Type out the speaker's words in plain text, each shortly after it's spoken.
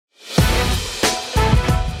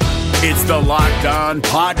It's the Locked On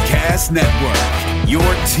Podcast Network, your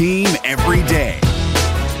team every day.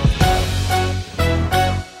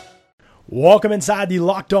 Welcome inside the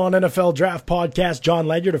Locked On NFL Draft Podcast. John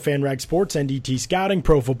Ledyard of FanRag Sports, NDT Scouting,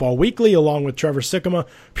 Pro Football Weekly, along with Trevor Sikkema,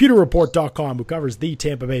 PewterReport.com, who covers the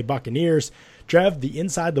Tampa Bay Buccaneers. Trev, the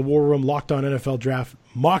Inside the War Room Locked On NFL Draft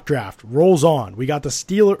mock draft rolls on. We got the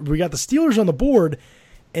Steelers on the board,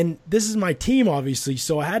 and this is my team, obviously,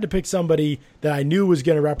 so I had to pick somebody that I knew was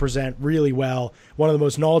going to represent really well. One of the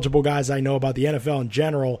most knowledgeable guys I know about the NFL in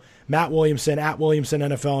general, Matt Williamson, at Williamson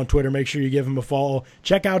NFL on Twitter. Make sure you give him a follow.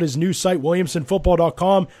 Check out his new site,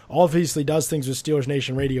 WilliamsonFootball.com. Obviously does things with Steelers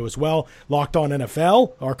Nation Radio as well. Locked On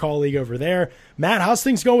NFL, our colleague over there. Matt, how's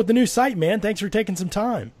things going with the new site, man? Thanks for taking some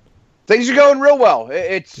time. Things are going real well.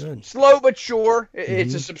 It's Good. slow but sure.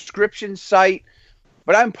 It's a subscription site,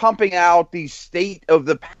 but I'm pumping out the state of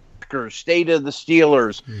the Packers, state of the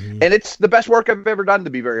Steelers, and it's the best work I've ever done, to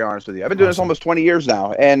be very honest with you. I've been doing this almost 20 years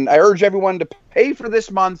now, and I urge everyone to pay for this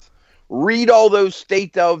month, read all those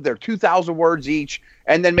state of, they're 2,000 words each,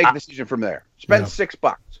 and then make a decision from there. Spend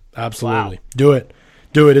 $6. Absolutely. Wow.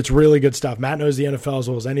 Do it. It's really good stuff. Matt knows the NFL as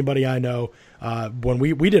well as anybody I know. When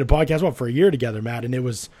we did a podcast for a year together, Matt, and it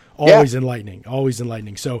was always enlightening.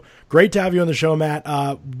 So great to have you on the show, Matt.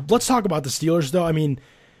 Let's talk about the Steelers, though. I mean,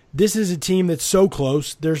 this is a team that's so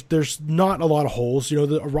close. There's not a lot of holes. You know,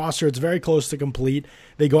 the roster, it's very close to complete.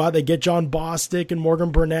 They go out, they get John Bostic and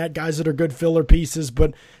Morgan Burnett, guys that are good filler pieces,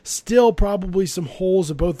 but still probably some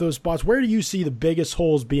holes at both those spots. Where do you see the biggest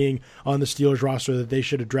holes being on the Steelers roster that they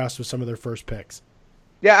should address with some of their first picks?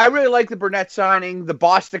 Yeah, I really like the Burnett signing. The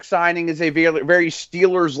Bostic signing is a very, very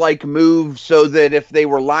Steelers-like move so that if they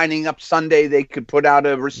were lining up Sunday, they could put out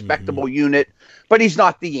a respectable unit. But he's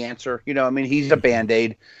not the answer. You know, I mean, he's a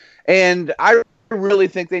Band-Aid. And I really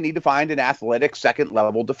think they need to find an athletic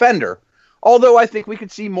second-level defender. Although I think we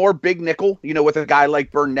could see more big nickel, you know, with a guy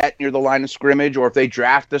like Burnett near the line of scrimmage, or if they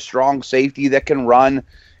draft a strong safety that can run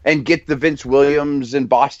and get the Vince Williams and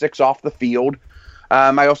Bostics off the field.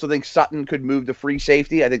 I also think Sutton could move to free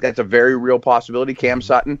safety. I think that's a very real possibility, Cam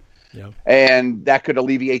Sutton. Yeah. And that could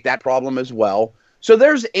alleviate that problem as well. So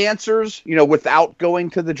there's answers, you know, without going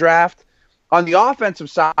to the draft. On the offensive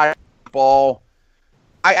side of the ball,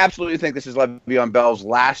 I absolutely think this is Le'Veon Bell's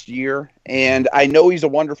last year. And I know he's a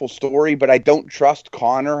wonderful story, but I don't trust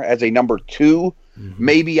Connor as a number 2.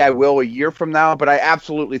 Maybe I will a year from now, but I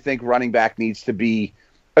absolutely think running back needs to be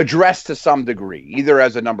addressed to some degree, either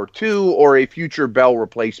as a number 2 or a future Bell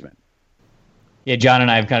replacement. Yeah, John and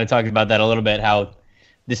I have kind of talked about that a little bit, how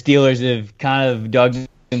the Steelers have kind of dug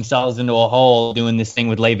themselves into a hole doing this thing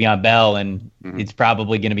with Le'Veon Bell, and it's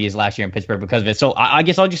probably going to be his last year in Pittsburgh because of it. So I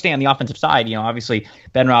guess I'll just stay on the offensive side. You know, obviously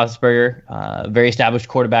Ben Roethlisberger, very established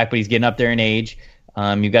quarterback, but he's getting up there in age.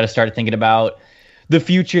 You've got to start thinking about the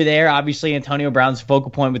future there. Obviously, Antonio Brown's focal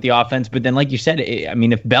point with the offense, but then like you said, I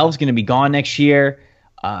mean, if Bell's going to be gone next year,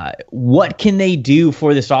 what can they do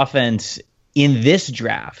for this offense in this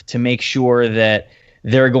draft to make sure that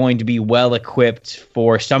they're going to be well equipped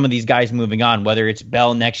for some of these guys moving on, whether it's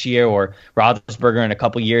Bell next year or Roethlisberger in a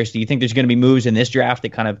couple years? Do you think there's going to be moves in this draft that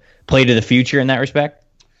kind of play to the future in that respect?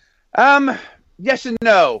 Yes and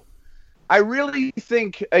no. I really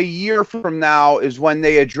think a year from now is when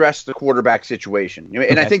they address the quarterback situation.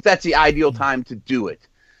 And I think that's the ideal time to do it.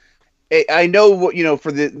 I know, you know,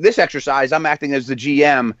 for this exercise, I'm acting as the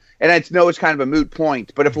GM, and I know it's kind of a moot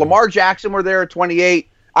point. But if Lamar Jackson were there at 28,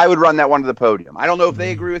 I would run that one to the podium. I don't know if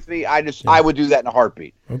they agree with me. I would do that in a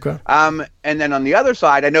heartbeat. Okay. And then on the other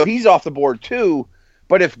side, I know he's off the board too.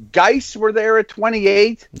 But if Geis were there at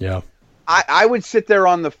 28, I would sit there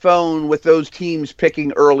on the phone with those teams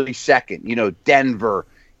picking early second. You know, Denver,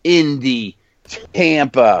 Indy,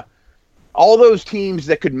 Tampa, all those teams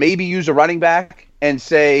that could maybe use a running back. And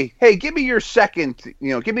say, hey, give me your second,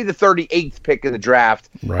 you know, give me the 38th pick in the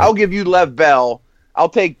draft. Right. I'll give you Lev Bell. I'll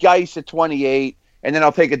take Geis at 28, and then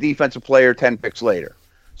I'll take a defensive player 10 picks later.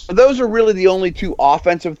 So those are really the only 2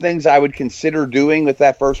 offensive things I would consider doing with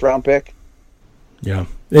that first-round pick. Yeah,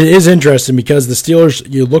 it is interesting because the Steelers,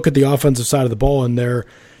 you look at the offensive side of the ball, and they're,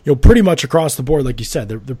 you know, pretty much across the board, like you said,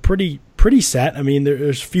 they're pretty set. I mean,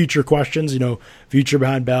 there's future questions, you know, future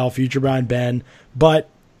behind Bell, future behind Ben, but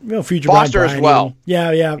you know, future Foster as well.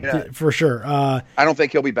 Yeah, for sure. I don't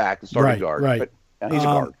think he'll be back the starting guard, but he's a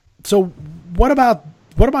guard. So what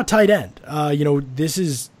about tight end? You know, this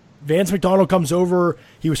is Vance McDonald comes over.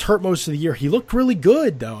 He was hurt most of the year. He looked really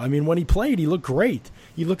good, though. I mean, when he played, he looked great.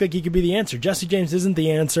 He looked like he could be the answer. Jesse James isn't the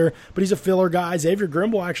answer, but he's a filler guy. Xavier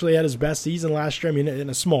Grimble actually had his best season last year. I mean, in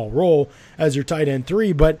a small role as your tight end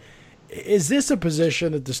 3, but Is this a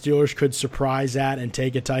position that the Steelers could surprise at and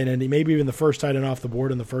take a tight end, maybe even the first tight end off the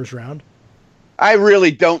board in the first round? I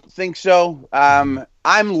really don't think so. I'm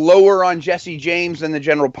lower on Jesse James than the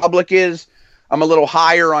general public is. I'm a little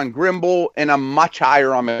higher on Grimble, and I'm much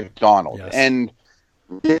higher on McDonald. Yes. And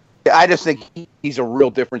I just think he's a real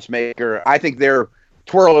difference maker. I think they're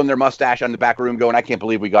twirling their mustache on the back room going, I can't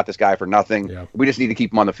believe we got this guy for nothing. Yeah. We just need to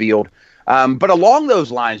keep him on the field. But along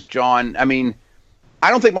those lines, John, I mean, I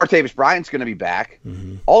don't think Martavis Bryant's going to be back.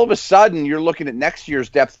 Mm-hmm. All of a sudden, you're looking at next year's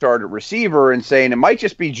depth chart at receiver and saying it might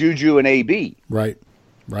just be Juju and AB. Right.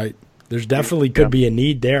 There's definitely could be a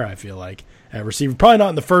need there, I feel like, at receiver. Probably not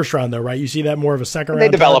in the first round, though, right? You see that more of a second round They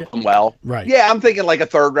develop target? them well. Right. Yeah, I'm thinking like a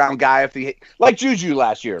third-round guy, like Juju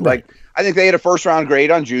last year. Right. Like I think they had a first-round grade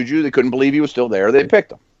on Juju. They couldn't believe he was still there. They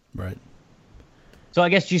picked him. Right. So I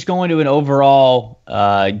guess just going to an overall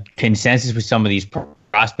consensus with some of these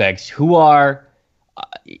prospects, who are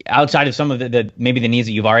outside of some of the maybe the needs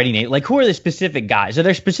that you've already named, like who are the specific guys? Are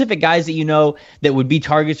there specific guys that you know that would be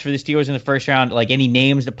targets for the Steelers in the first round? Like any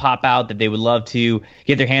names that pop out that they would love to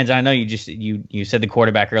get their hands on? I know you said the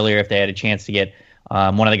quarterback earlier if they had a chance to get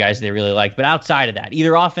one of the guys they really liked, but outside of that,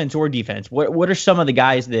 either offense or defense, what are some of the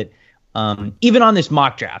guys that even on this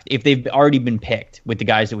mock draft, if they've already been picked with the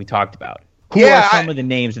guys that we talked about? Who are some of the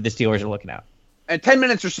names that the Steelers are looking at? And 10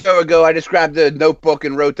 minutes or so ago, I just grabbed a notebook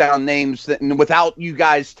and wrote down names without you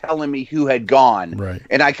guys telling me who had gone. Right.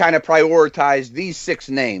 And I kind of prioritized these 6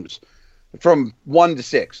 names from 1 to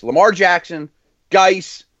 6. Lamar Jackson,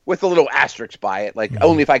 Geis, with a little asterisk by it, like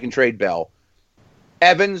only if I can trade Bell.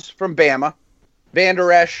 Evans from Bama, Van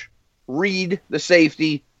Der Esch, Reed, the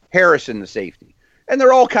safety, Harrison, the safety. And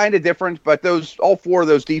they're all kind of different, but all 4 of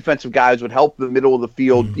those defensive guys would help the middle of the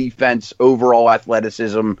field defense, overall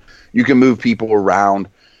athleticism. You can move people around.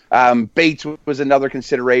 Bates was another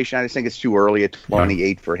consideration. I just think it's too early at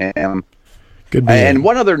 28 for him. Could be. And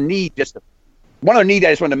one other need I just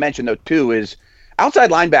wanted to mention, though, too, is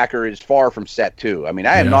outside linebacker is far from set, too. I mean,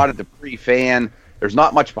 I am not a Dupree fan. There's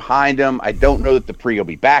not much behind him. I don't know that Dupree will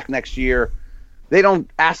be back next year. They don't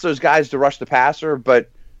ask those guys to rush the passer, but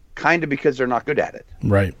kind of because they're not good at it.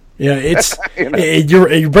 Right. Yeah, it's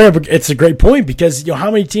you bring up, it's a great point because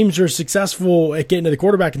how many teams are successful at getting to the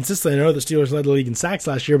quarterback consistently? I know the Steelers led the league in sacks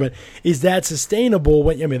last year, but is that sustainable?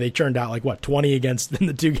 When they turned out like 20 in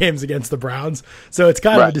the 2 games against the Browns, so it's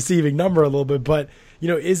kind of a deceiving number a little bit. But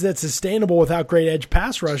is that sustainable without great edge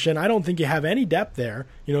pass rush? And I don't think you have any depth there.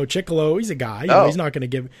 Chicolo, he's a guy. He's not going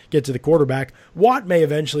to get to the quarterback. Watt may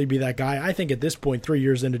eventually be that guy. I think at this point, 3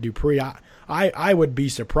 years into Dupree, I would be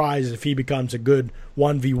surprised if he becomes a good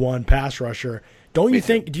 1v1 pass rusher. Do you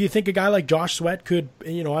think a guy like Josh Sweat could,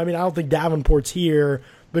 I don't think Davenport's here,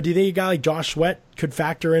 but do you think a guy like Josh Sweat could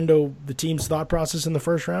factor into the team's thought process in the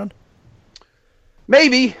first round?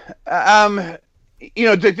 Maybe. To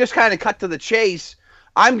just kind of cut to the chase,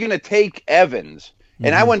 I'm going to take Evans.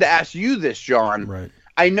 And I wanted to ask you this, John. Right.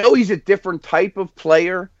 I know he's a different type of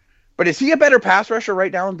player, but is he a better pass rusher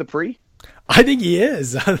right now than Dupree? I think he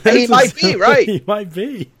is. He might be, right? He might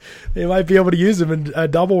be. They might be able to use him in a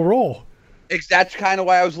double role. That's kind of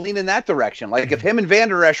why I was leaning that direction. Like if him and Van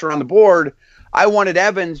Der Esch are on the board, I wanted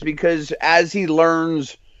Evans because as he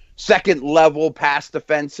learns second level pass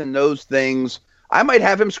defense and those things, I might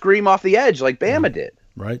have him scream off the edge like Bama did.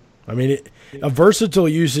 Right. I mean, a versatile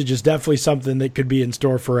usage is definitely something that could be in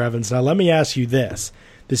store for Evans. Now, let me ask you this.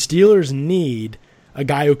 The Steelers need a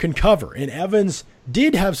guy who can cover, and Evans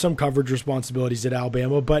did have some coverage responsibilities at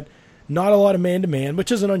Alabama, but not a lot of man-to-man,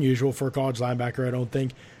 which isn't unusual for a college linebacker, I don't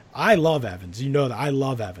think. I love Evans. You know that I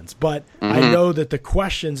love Evans, but I know that the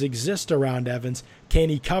questions exist around Evans. Can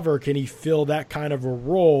he cover? Can he fill that kind of a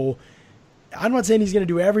role? I'm not saying he's going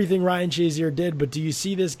to do everything Ryan Shazier did, but do you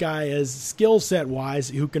see this guy as skill set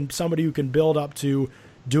wise, somebody who can build up to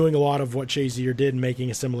doing a lot of what Shazier did and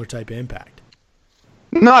making a similar type of impact?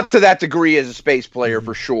 Not to that degree as a space player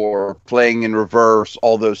for sure, playing in reverse,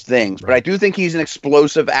 all those things. But I do think he's an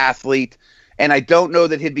explosive athlete, and I don't know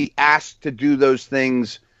that he'd be asked to do those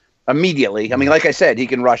things immediately. I mean, like I said, he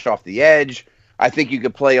can rush off the edge. I think you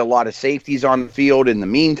could play a lot of safeties on the field in the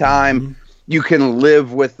meantime. You can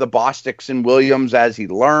live with the Bostics and Williams as he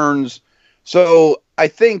learns. So I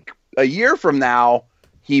think a year from now,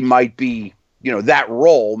 he might be, that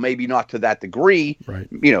role, maybe not to that degree, right.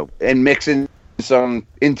 And mix in some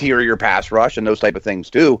interior pass rush and those type of things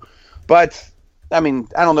too. But I mean,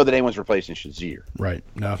 I don't know that anyone's replacing Shazier. Right.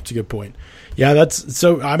 No, it's a good point. Yeah, that's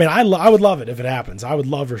so. I mean, I would love it if it happens. I would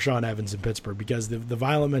love Rashaan Evans in Pittsburgh because the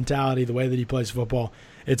violent mentality, the way that he plays football,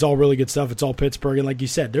 it's all really good stuff. It's all Pittsburgh, and like you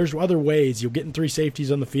said, there's other ways. You're getting 3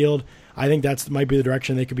 safeties on the field. I think that's might be the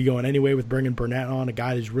direction they could be going anyway with bringing Burnett on, a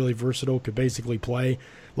guy who's really versatile, could basically play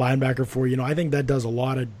linebacker for you. I think that does a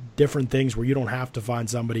lot of different things where you don't have to find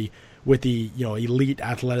somebody with the elite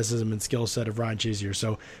athleticism and skill set of Ryan Shazier.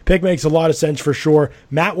 So pick makes a lot of sense for sure.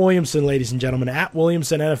 Matt Williamson, ladies and gentlemen, at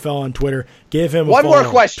Williamson NFL on Twitter. Give him a one follow.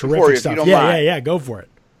 more question Terrific for you, stuff. if you don't mind. Yeah, go for it.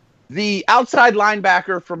 The outside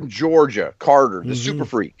linebacker from Georgia, Carter, the super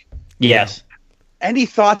freak. Yes. Any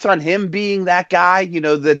thoughts on him being that guy?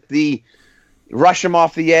 That the rush him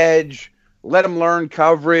off the edge, let him learn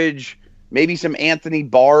coverage, maybe some Anthony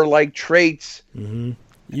Barr-like traits. Mm-hmm.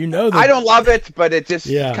 I don't love it, but it just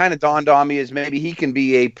kind of dawned on me as maybe he can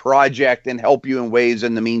be a project and help you in ways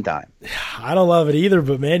in the meantime. I don't love it either,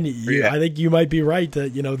 but man, I think you might be right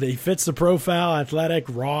that they fits the profile, athletic,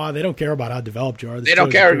 raw. They don't care about how developed you are. They don't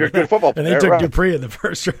care. You're a good football player. And they took Dupree in the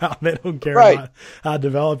first round. They don't care about how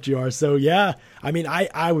developed you are. So yeah, I mean,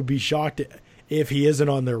 I would be shocked if he isn't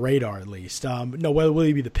on their radar at least. Whether will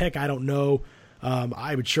he be the pick, I don't know.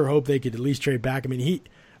 I would sure hope they could at least trade back. I mean,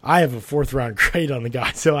 I have a 4th-round grade on the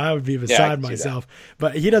guy, so I would be beside myself.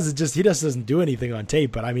 But he just doesn't do anything on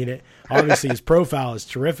tape. But I mean, obviously his profile is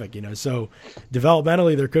terrific, So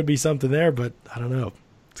developmentally there could be something there, but I don't know.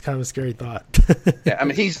 It's kind of a scary thought. Yeah, I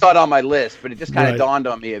mean, he's not on my list, but it just kind of dawned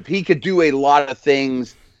on me if he could do a lot of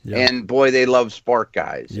things. Yep. And boy, they love spark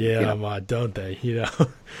guys. Yeah, don't they?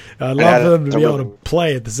 I'd love for them to be able to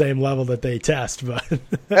play at the same level that they test, but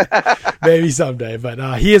maybe someday.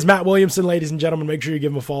 But he is Matt Williamson, ladies and gentlemen. Make sure you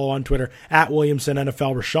give him a follow on Twitter at Williamson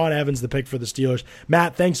NFL. Rashaan Evans, the pick for the Steelers.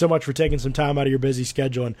 Matt, thanks so much for taking some time out of your busy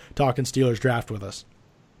schedule and talking Steelers draft with us.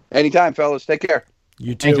 Anytime, fellas. Take care.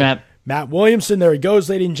 You too. Thanks, Matt Williamson, there he goes,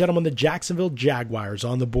 ladies and gentlemen. The Jacksonville Jaguars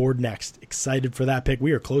on the board next. Excited for that pick.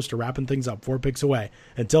 We are close to wrapping things up, 4 picks away.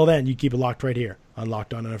 Until then, you keep it locked right here on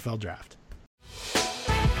Locked On NFL Draft.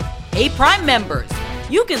 Hey, Prime members,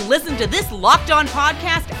 you can listen to this Locked On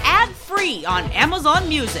podcast ad-free on Amazon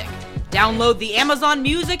Music. Download the Amazon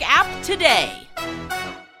Music app today.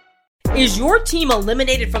 Is your team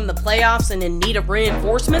eliminated from the playoffs and in need of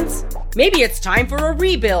reinforcements? Maybe it's time for a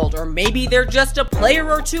rebuild, or maybe they're just a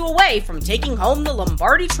player or 2 away from taking home the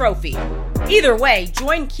Lombardi Trophy. Either way,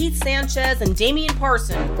 join Keith Sanchez and Damian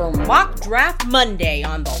Parson for Mock Draft Monday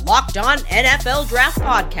on the Locked On NFL Draft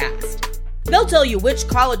Podcast. They'll tell you which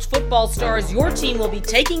college football stars your team will be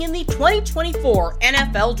taking in the 2024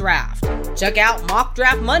 NFL Draft. Check out Mock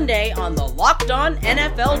Draft Monday on the Locked On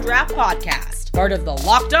NFL Draft Podcast, part of the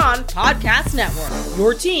Locked On Podcast Network.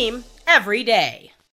 Your team every day.